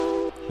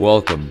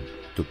Welcome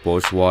to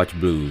Post-Watch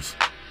Blues,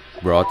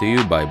 brought to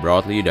you by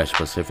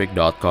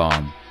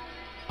broadly-pacific.com.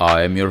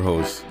 I am your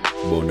host,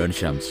 Bondan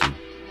Shamsu.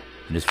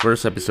 In this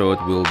first episode,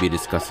 we'll be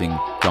discussing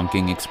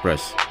Chungking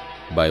Express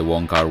by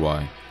Wong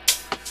Kar-wai.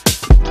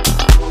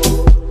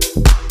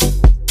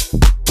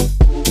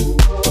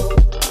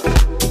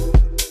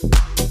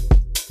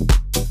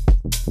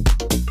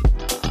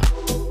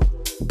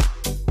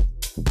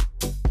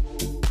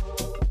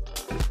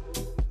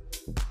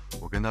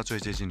我跟他最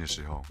接近的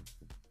时候，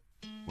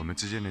我们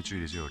之间的距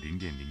离只有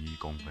0.01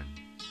公分。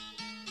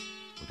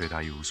我对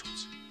他一无所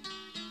知。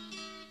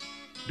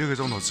6个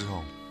钟头之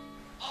后，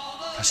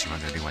他喜欢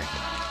着另外一个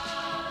男人。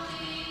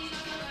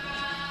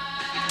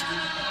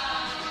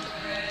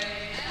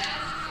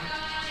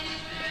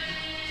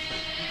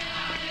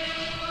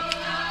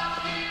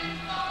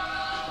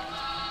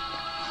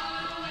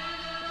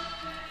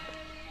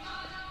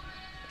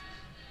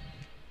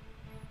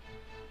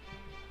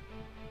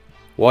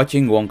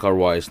Watching Wong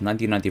Kar-wai's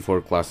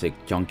 1994 classic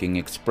Chungking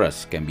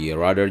Express can be a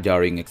rather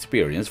jarring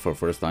experience for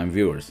first-time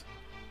viewers.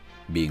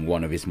 Being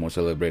one of his most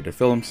celebrated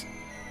films,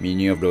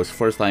 many of those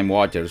first-time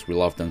watchers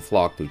will often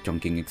flock to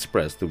Chungking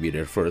Express to be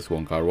their first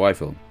Wong Kar-wai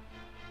film.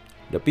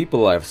 The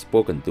people I've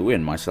spoken to,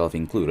 and myself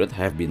included,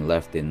 have been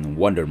left in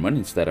wonderment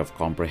instead of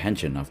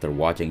comprehension after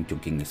watching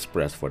Chungking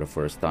Express for the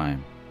first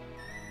time.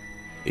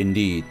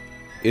 Indeed,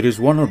 it is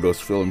one of those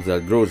films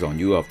that grows on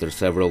you after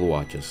several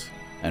watches,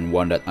 and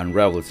one that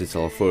unravels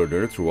itself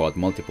further throughout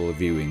multiple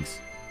viewings.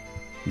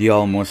 The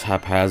almost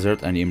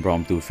haphazard and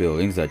impromptu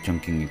feelings that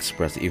Chungking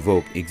Express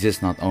evoke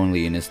exist not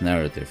only in its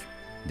narrative,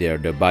 they are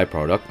the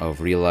byproduct of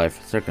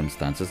real-life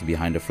circumstances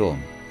behind the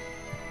film.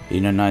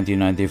 In a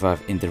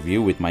 1995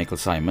 interview with Michael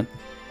Simon,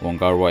 Wong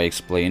Kar-wai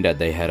explained that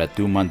they had a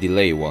 2-month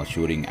delay while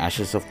shooting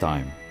Ashes of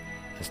Time.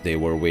 As they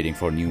were waiting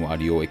for new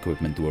audio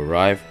equipment to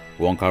arrive,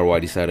 Wong Kar-wai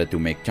decided to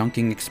make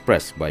Chungking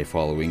Express by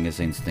following his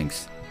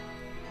instincts.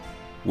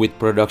 With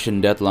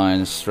production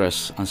deadlines,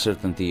 stress,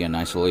 uncertainty, and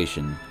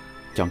isolation,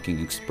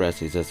 Chungking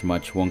Express is as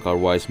much Wong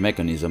Kar-wai's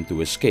mechanism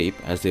to escape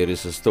as it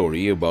is a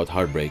story about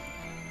heartbreak.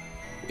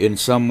 In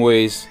some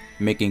ways,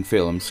 making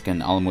films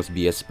can almost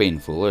be as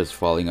painful as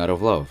falling out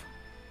of love.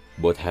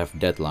 Both have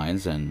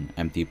deadlines and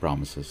empty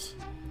promises.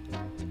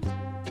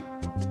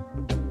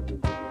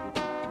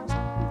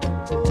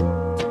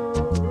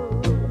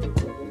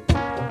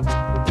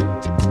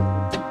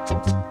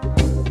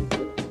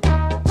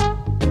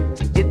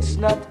 It's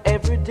not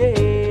every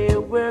day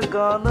we're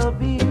gonna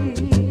be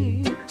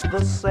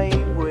the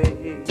same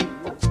way.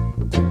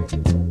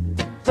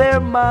 There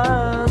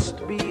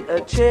must be a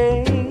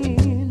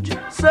change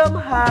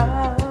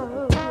somehow.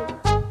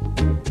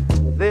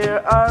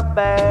 There are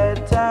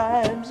bad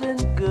times and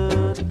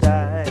good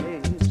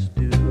times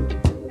too.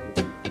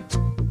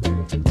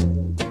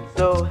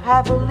 So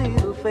have a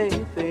little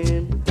faith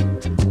in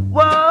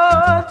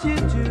what you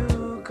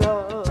do,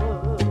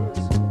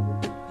 'cause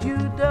you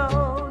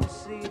don't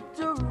seem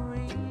to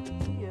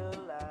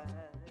realize.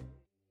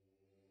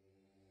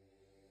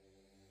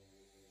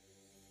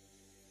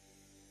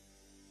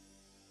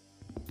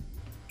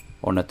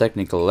 On a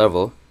technical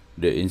level,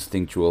 the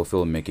instinctual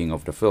filmmaking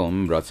of the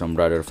film brought some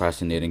rather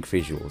fascinating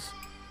visuals.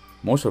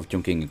 Most of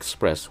Chungking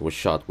Express was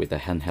shot with a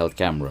handheld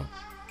camera,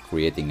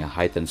 creating a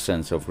heightened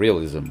sense of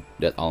realism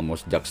that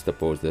almost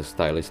juxtaposed the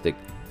stylistic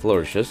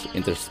flourishes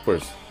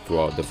interspersed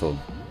throughout the film.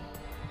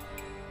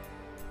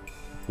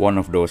 One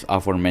of those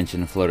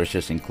aforementioned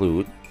flourishes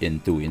include, in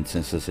 2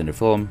 instances in the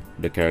film,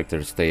 the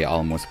characters stay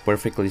almost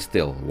perfectly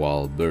still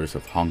while blurs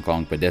of Hong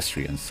Kong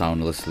pedestrians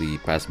soundlessly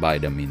pass by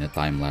them in a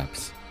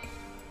time-lapse.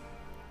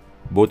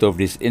 Both of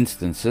these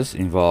instances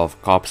involve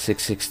Cop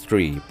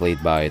 663,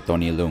 played by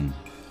Tony Leung.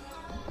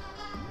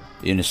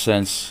 In a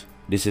sense,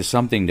 this is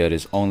something that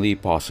is only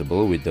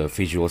possible with the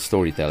visual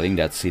storytelling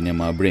that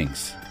cinema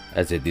brings,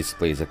 as it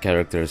displays a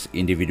character's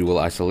individual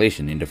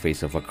isolation in the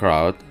face of a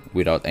crowd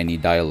without any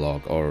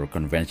dialogue or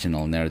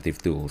conventional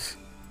narrative tools.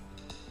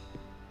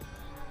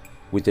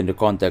 Within the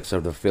context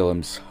of the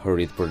film's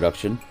hurried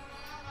production,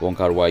 Wong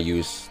Kar-wai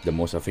used the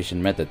most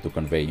efficient method to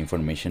convey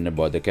information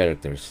about the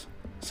characters,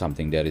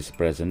 something that is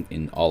present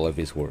in all of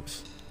his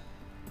works.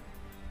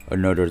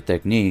 Another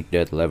technique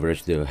that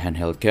leveraged the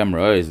handheld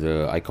camera is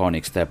the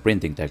iconic step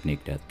printing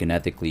technique that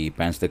kinetically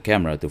pans the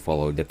camera to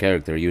follow the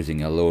character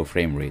using a low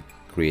frame rate,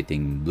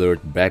 creating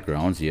blurred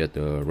backgrounds yet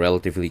a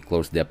relatively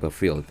close depth of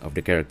field of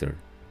the character,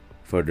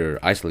 further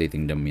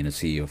isolating them in a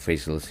sea of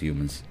faceless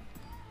humans.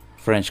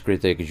 French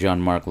critic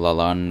Jean-Marc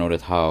Lalande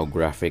noted how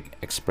graphic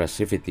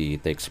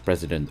expressivity takes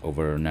precedent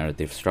over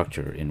narrative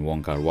structure in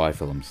Wong Kar-wai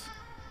films.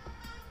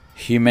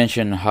 He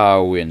mentioned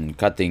how, in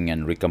cutting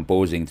and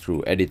recomposing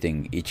through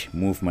editing each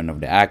movement of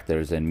the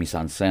actors and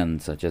mise-en-scène,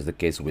 such as the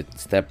case with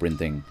step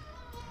printing,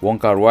 Wong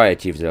Kar-wai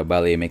achieves a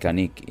ballet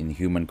mécanique in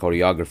human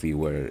choreography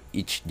where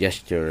each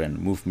gesture and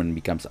movement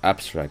becomes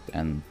abstract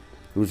and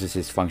loses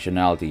its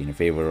functionality in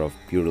favor of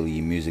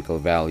purely musical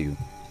value.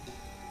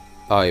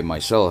 I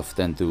myself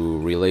tend to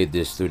relate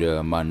this to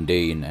the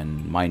mundane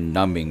and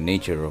mind-numbing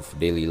nature of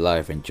daily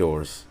life and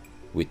chores.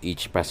 with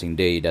each passing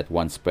day that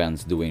one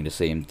spends doing the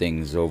same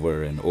things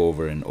over and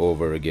over and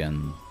over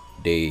again,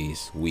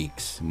 days,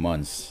 weeks,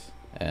 months,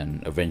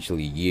 and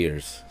eventually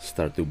years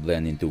start to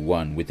blend into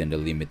one within the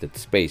limited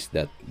space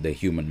that the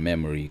human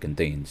memory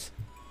contains.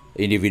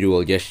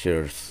 Individual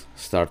gestures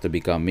start to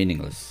become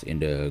meaningless in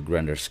the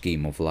grander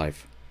scheme of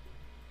life.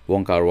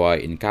 Wong Kar-wai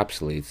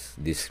encapsulates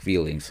these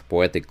feelings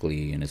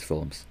poetically in his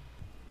films.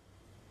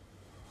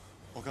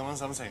 我今晚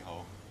心情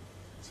好，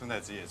兄弟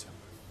子夜場。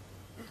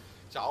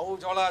走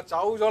咗啦，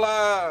走咗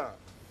啦，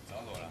走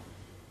耐啦。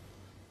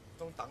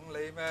仲等你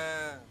咩？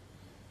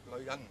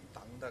女人唔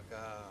等得㗎，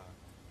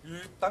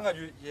越等啊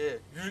越夜，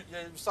越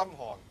夜越心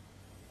寒，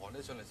寒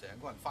起上嚟成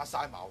個人發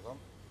晒毛咁。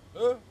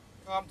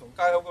啱同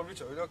街口個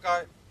Richard 去咗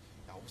街，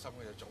有心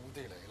嘅就早啲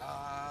嚟啦。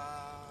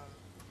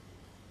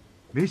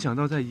没想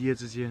到在一夜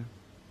之间，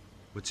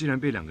我竟然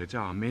被2个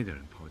叫阿妹的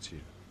人抛弃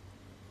了。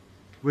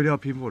为了要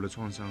平复我的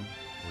创伤，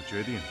我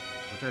决定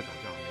不再找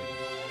叫阿妹的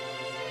人。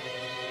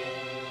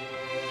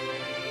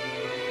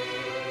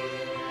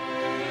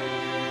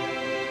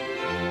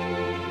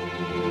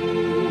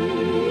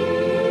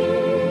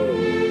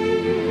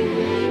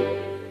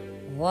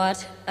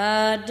 What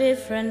a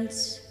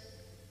difference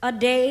a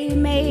day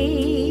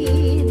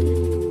made.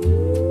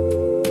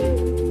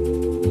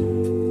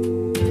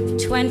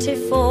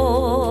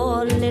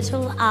 24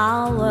 little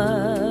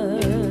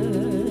hours.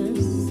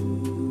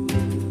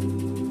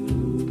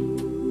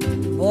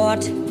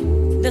 Bought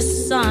the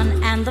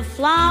sun and the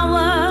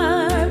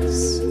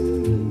flowers.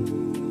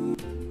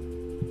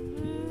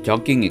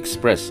 Chungking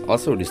Express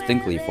also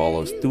distinctly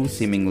follows two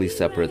seemingly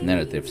separate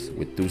narratives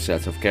with two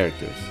sets of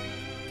characters,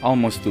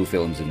 almost two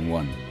films in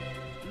one.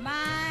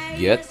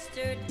 Yet,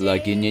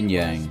 like yin and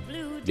yang,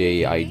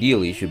 they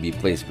ideally should be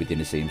placed within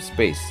the same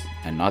space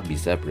and not be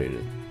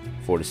separated,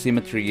 for the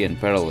symmetry and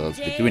parallels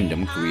between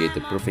them create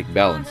the perfect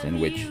balance in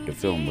which the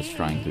film was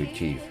trying to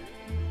achieve.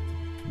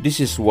 This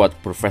is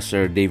what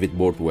Professor David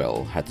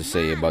Bortwell had to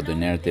say about the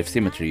narrative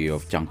symmetry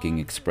of Chungking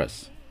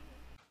Express.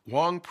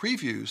 Wong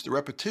previews the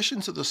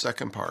repetitions of the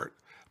second part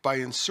by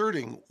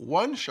inserting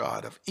one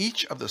shot of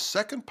each of the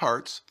second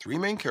part's 3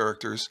 main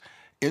characters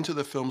into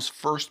the film's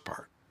first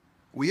part.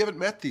 We haven't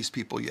met these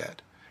people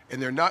yet,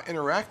 and they're not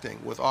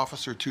interacting with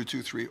Officer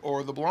 223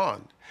 or the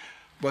blonde,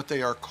 but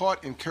they are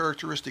caught in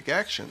characteristic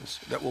actions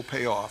that will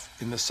pay off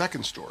in the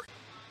second story.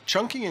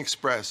 Chungking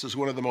Express is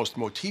one of the most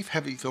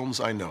motif-heavy films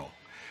I know.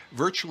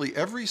 Virtually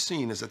every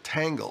scene is a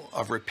tangle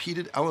of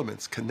repeated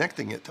elements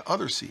connecting it to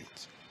other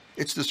scenes.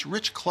 It's this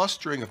rich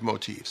clustering of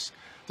motifs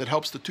that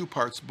helps the two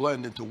parts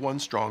blend into one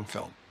strong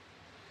film.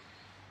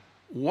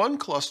 One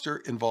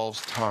cluster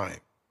involves time.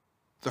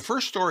 The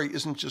first story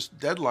isn't just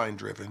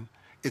deadline-driven,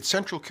 its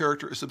central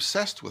character is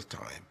obsessed with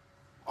time.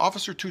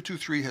 Officer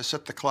 223 has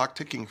set the clock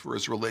ticking for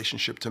his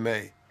relationship to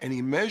May, and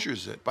he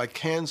measures it by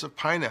cans of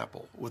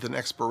pineapple with an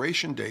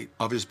expiration date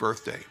of his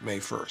birthday, May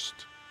 1st.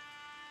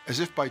 As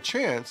if by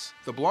chance,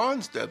 the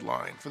blonde's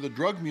deadline for the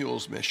drug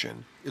mule's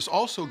mission is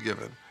also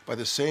given by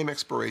the same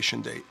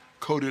expiration date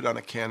coded on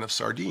a can of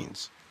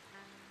sardines.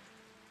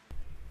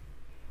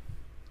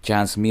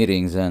 Chance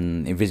meetings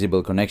and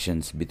invisible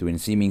connections between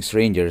seeming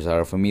strangers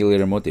are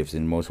familiar motifs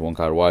in most Wong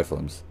Kar-wai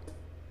films,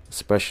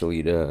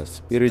 especially the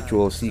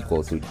spiritual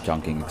sequel to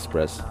Chungking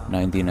Express,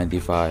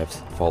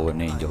 1995's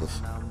Fallen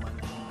Angels.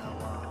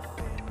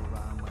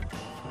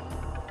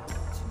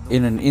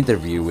 In an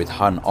interview with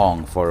Han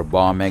Ong for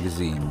Ba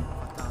magazine,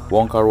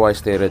 Wong Kar-wai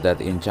stated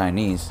that in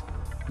Chinese,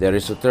 there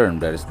is a term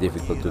that is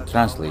difficult to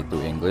translate to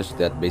English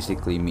that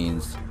basically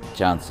means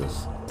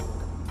chances.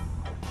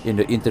 In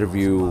the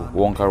interview,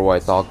 Wong Kar-wai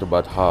talked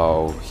about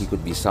how he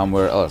could be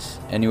somewhere else,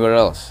 anywhere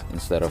else,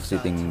 instead of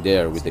sitting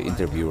there with the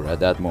interviewer at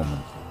that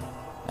moment,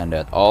 and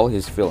that all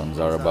his films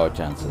are about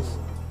chances.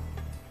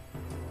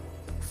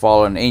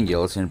 Fallen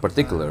Angels in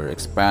particular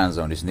expands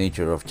on this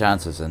nature of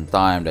chances and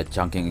time that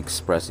Chungking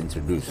Express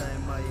introduced.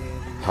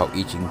 How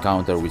each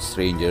encounter with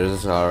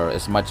strangers are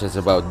as much as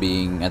about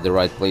being at the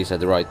right place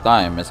at the right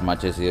time as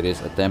much as it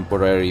is a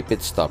temporary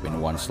pit stop in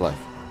one's life.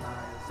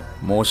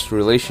 Most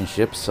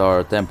relationships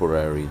are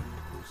temporary,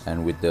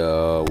 and with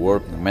the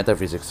work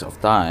metaphysics of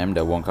time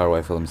that Wong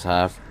Kar-wai films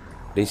have,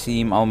 they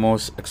seem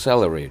almost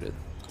accelerated.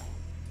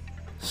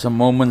 Some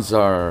moments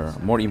are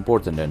more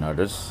important than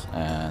others,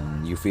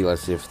 and you feel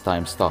as if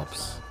time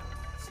stops.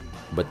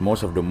 But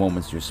most of the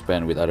moments you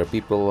spend with other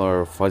people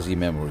are fuzzy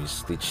memories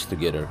stitched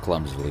together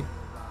clumsily.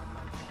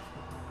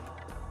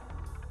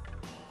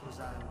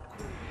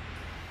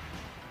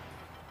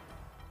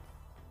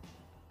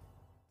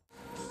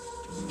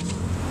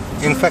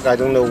 In fact, I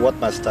don't know what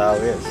my style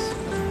is,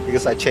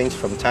 because I change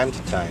from time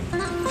to time.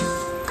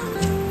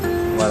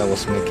 When I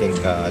was making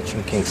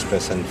Chungking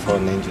Express and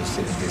Fallen Angels,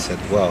 they said,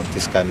 well,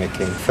 this guy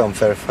making film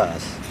very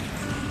fast.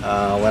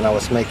 When I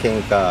was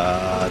making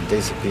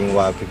Days of Being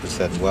Wild, people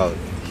said, well,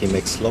 he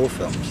makes slow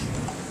films.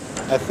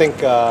 I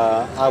think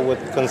I would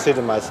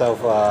consider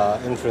myself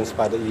influenced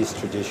by the East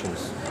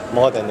traditions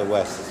more than the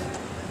West.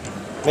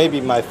 Maybe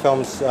my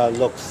films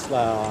looks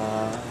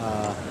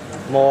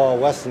more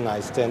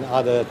westernized than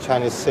other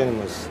Chinese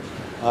cinemas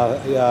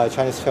Yeah,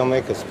 Chinese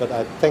filmmakers, but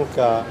I think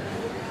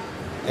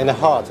in the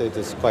heart it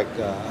is quite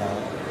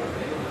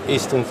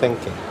Eastern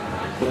thinking.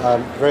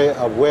 I'm very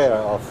aware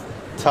of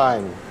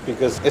time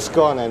because it's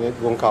gone and it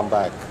won't come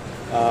back.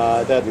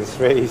 That is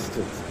very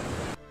Eastern.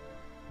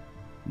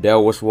 That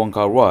was Wong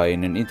Kar-wai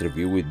in an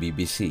interview with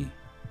BBC.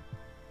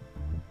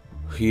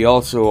 He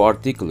also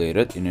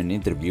articulated in an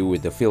interview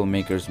with the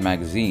Filmmakers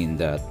magazine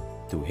that,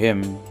 to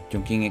him,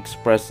 Chungking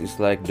Express is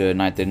like the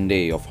night and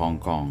day of Hong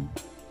Kong.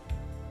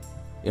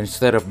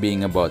 Instead of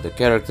being about the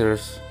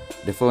characters,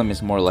 the film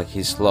is more like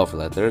his love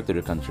letter to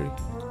the country.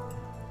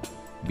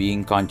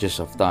 Being conscious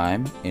of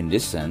time, in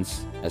this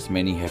sense, as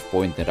many have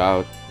pointed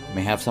out,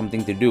 may have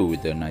something to do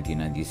with the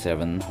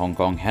 1997 Hong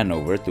Kong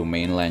handover to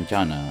mainland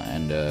China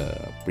and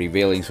the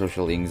prevailing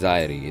social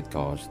anxiety it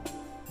caused.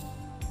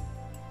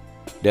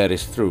 That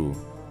is true,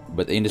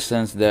 but in the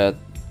sense that,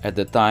 at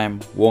the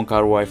time, Wong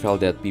Kar-wai felt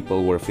that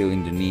people were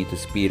feeling the need to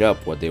speed up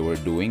what they were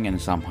doing and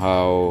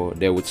somehow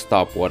they would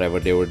stop whatever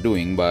they were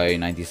doing by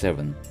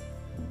 97.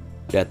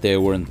 That they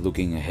weren't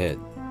looking ahead.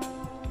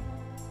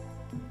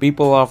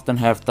 People often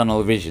have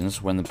tunnel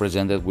visions when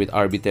presented with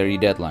arbitrary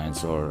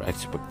deadlines or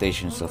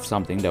expectations of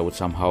something that would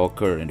somehow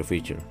occur in the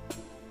future.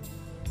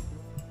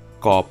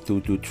 Cop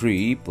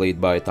 223, played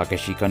by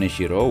Takeshi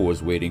Kaneshiro,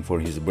 was waiting for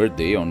his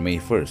birthday on May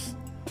 1st,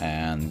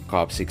 and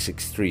Cop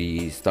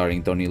 663,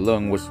 starring Tony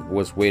Leung,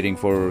 was waiting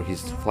for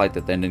his flight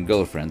attendant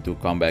girlfriend to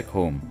come back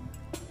home.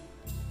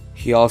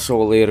 He also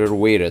later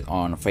waited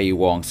on Fei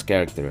Wong's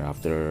character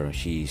after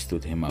she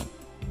stood him up.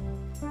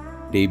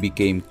 They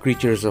became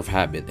creatures of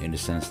habit in the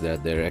sense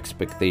that their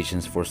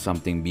expectations for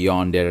something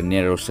beyond their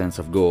narrow sense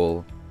of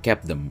goal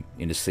kept them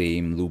in the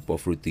same loop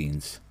of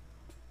routines.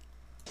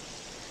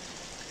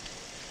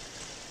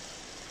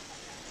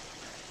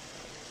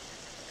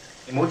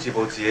 你唔好自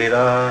暴自棄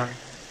啦！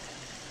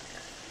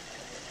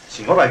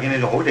前嗰排見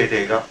你仲好地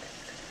地㗎，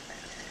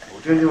無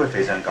端端會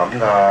肥成咁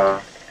㗎？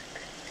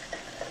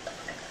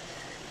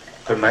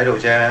佢唔喺度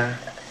啫，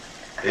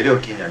你都要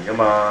見人㗎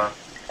嘛！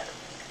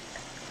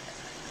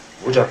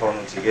唔好再放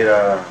縱自己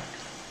啦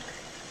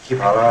 ，keep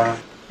下啦！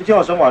你知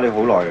我想話你好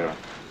耐㗎啦，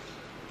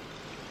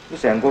你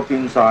成個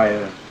變晒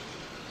啊！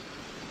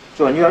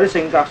做人要有啲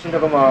性格先得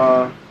㗎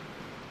嘛。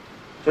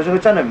就算佢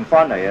真係唔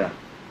翻嚟啊，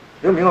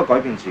你都唔應該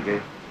改變自己。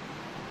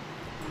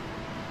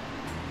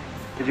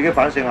你自己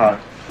反省下。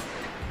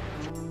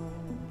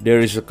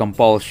There is a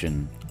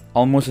compulsion,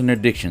 almost an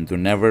addiction to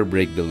never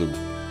break the loop.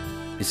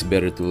 It's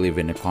better to live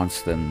in a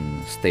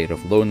constant state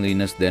of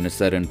loneliness than a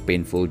sudden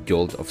painful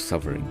jolt of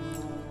suffering.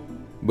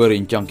 But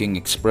in Chungking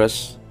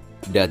Express,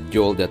 that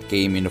jolt that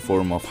came in the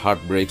form of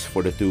heartbreaks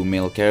for the two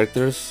male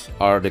characters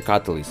are the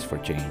catalyst for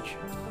change.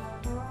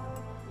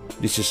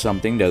 This is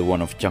something that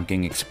one of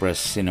Chungking Express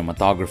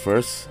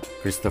cinematographers,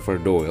 Christopher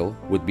Doyle,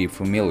 would be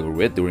familiar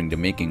with during the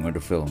making of the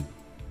film.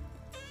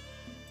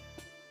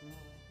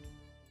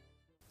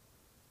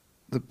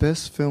 The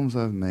best films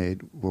I've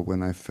made were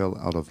when I fell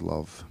out of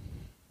love.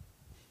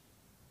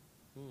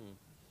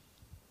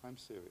 I'm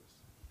serious.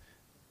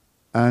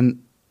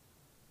 And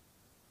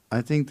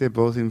I think they're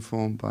both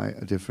informed by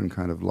a different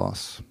kind of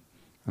loss.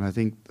 And I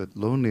think that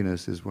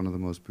loneliness is one of the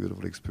most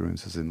beautiful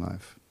experiences in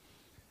life.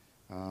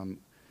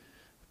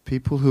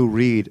 People who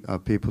read are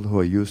people who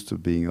are used to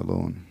being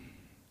alone.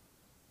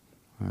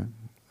 Right?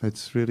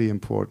 It's really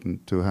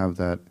important to have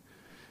that.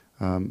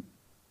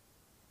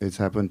 It's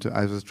happened to,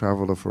 I was a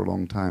traveler for a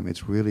long time.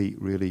 It's really,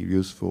 really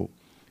useful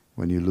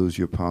when you lose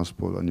your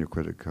passport and your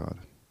credit card.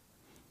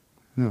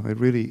 No, it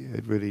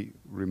really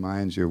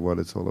reminds you what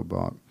it's all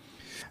about.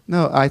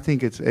 No, I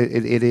think it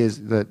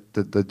is that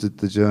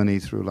the journey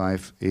through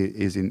life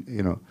is in,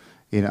 you know,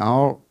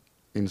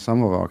 in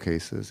some of our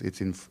cases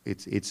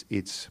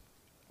it's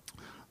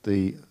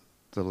the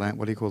land,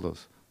 what do you call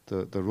those?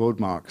 The road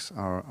marks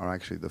are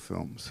actually the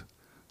films.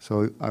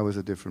 So I was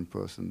a different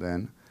person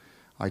then.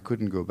 I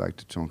couldn't go back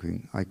to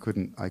Chungking. I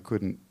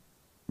couldn't.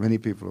 Many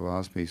people have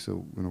asked me,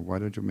 so you know, why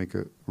don't you make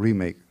a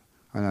remake?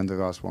 And then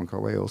they asked Wong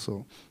Kar-wai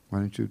also, why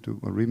don't you do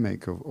a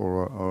remake of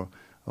or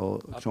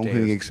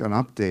Chungking, an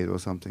update or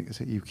something? I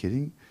said, are you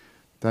kidding?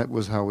 That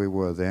was how we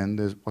were then.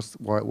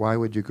 Why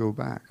would you go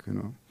back?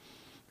 You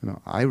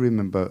know. I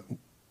remember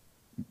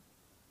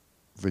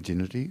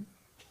virginity,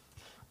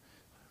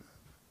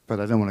 but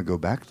I don't want to go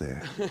back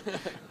there.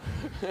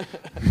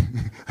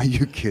 Are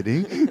you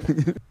kidding?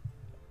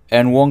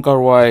 And Wong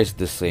Kar-wai is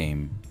the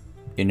same.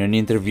 In an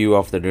interview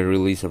after the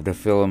release of the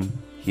film,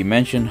 he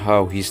mentioned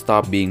how he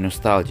stopped being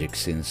nostalgic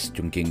since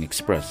Chungking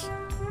Express.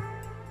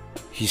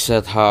 He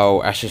said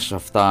how Ashes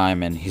of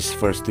Time and his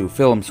first two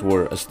films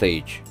were a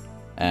stage,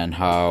 and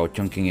how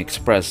Chungking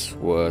Express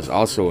was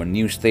also a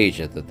new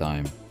stage at the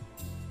time.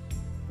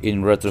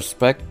 In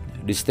retrospect,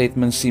 this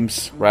statement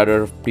seems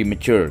rather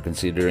premature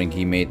considering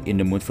he made In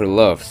the Mood for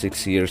Love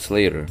 6 years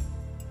later,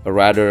 a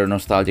rather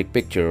nostalgic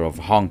picture of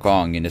Hong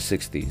Kong in the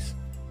 60s.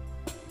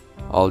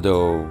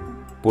 Although,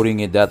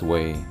 putting it that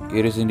way,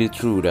 it is indeed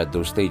true that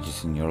those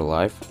stages in your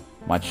life,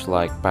 much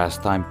like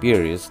past time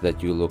periods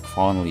that you look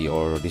fondly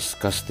or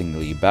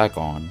disgustingly back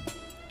on,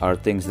 are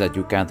things that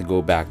you can't go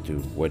back to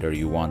whether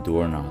you want to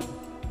or not.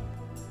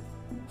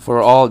 For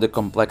all the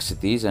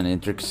complexities and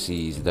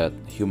intricacies that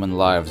human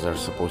lives are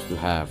supposed to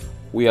have,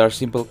 we are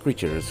simple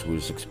creatures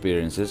whose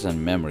experiences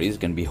and memories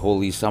can be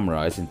wholly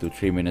summarized into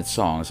 3-minute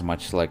songs,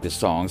 much like the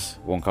songs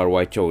Wong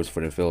Kar-wai chose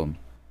for the film.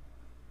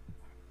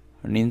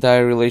 An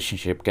entire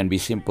relationship can be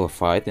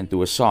simplified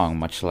into a song,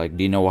 much like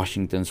Dina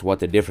Washington's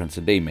What a Difference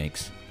a Day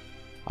Makes.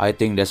 I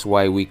think that's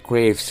why we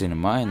crave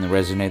cinema and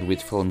resonate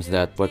with films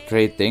that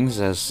portray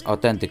things as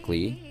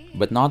authentically,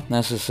 but not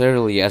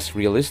necessarily as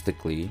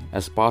realistically,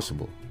 as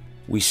possible.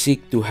 We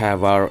seek to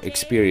have our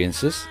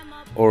experiences,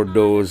 or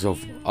those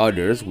of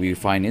others we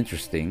find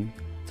interesting,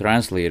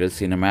 translated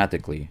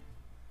cinematically.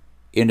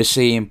 In the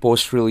same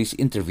post-release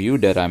interview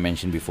that I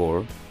mentioned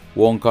before,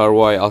 Wong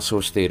Kar-wai also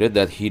stated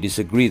that he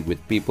disagreed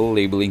with people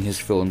labeling his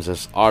films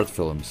as art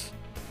films,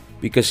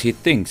 because he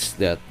thinks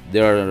that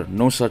there are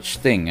no such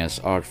thing as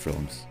art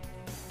films.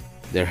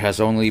 There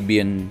has only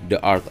been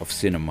the art of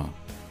cinema.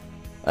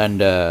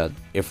 And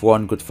if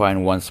one could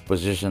find one's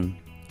position,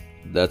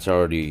 that's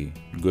already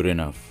good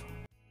enough.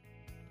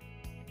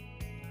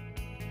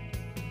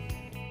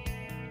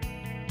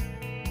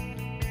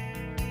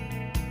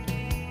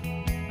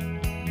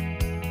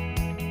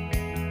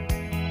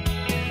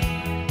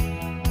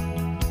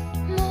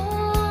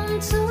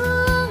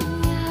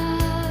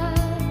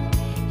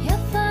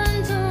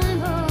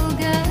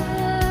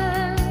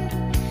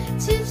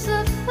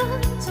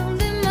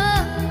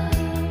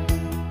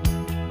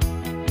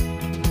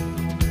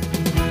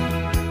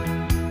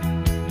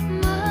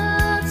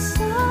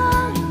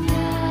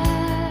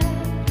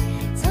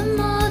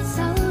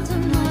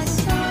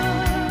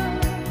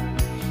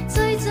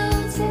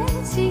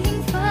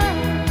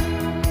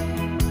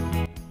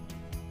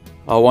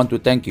 I want to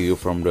thank you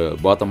from the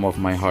bottom of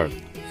my heart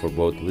for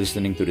both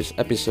listening to this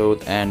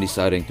episode and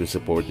deciding to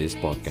support this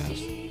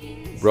podcast.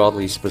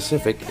 Broadly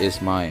Specific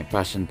is my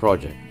passion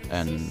project,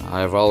 and I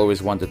have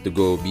always wanted to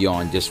go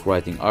beyond just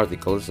writing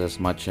articles as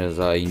much as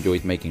I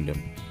enjoyed making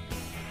them.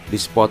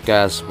 This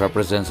podcast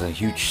represents a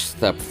huge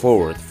step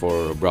forward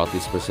for Broadly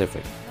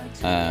Specific,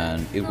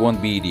 and it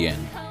won't be the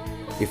end.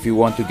 If you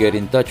want to get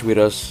in touch with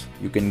us,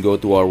 you can go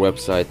to our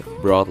website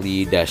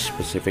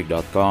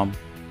broadly-specific.com,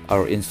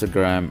 our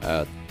Instagram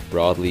at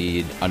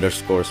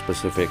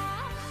broadly_specific,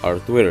 our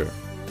Twitter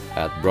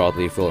at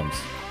broadlyfilms.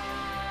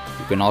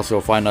 You can also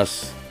find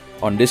us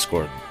on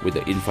Discord with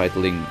the invite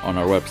link on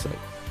our website.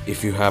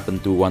 If you happen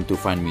to want to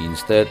find me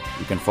instead,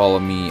 you can follow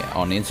me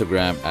on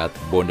Instagram at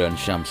Bondan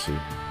Shamsu.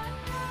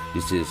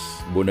 This is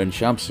Bondan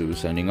Shamsu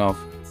signing off.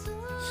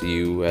 See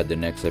you at the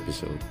next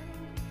episode.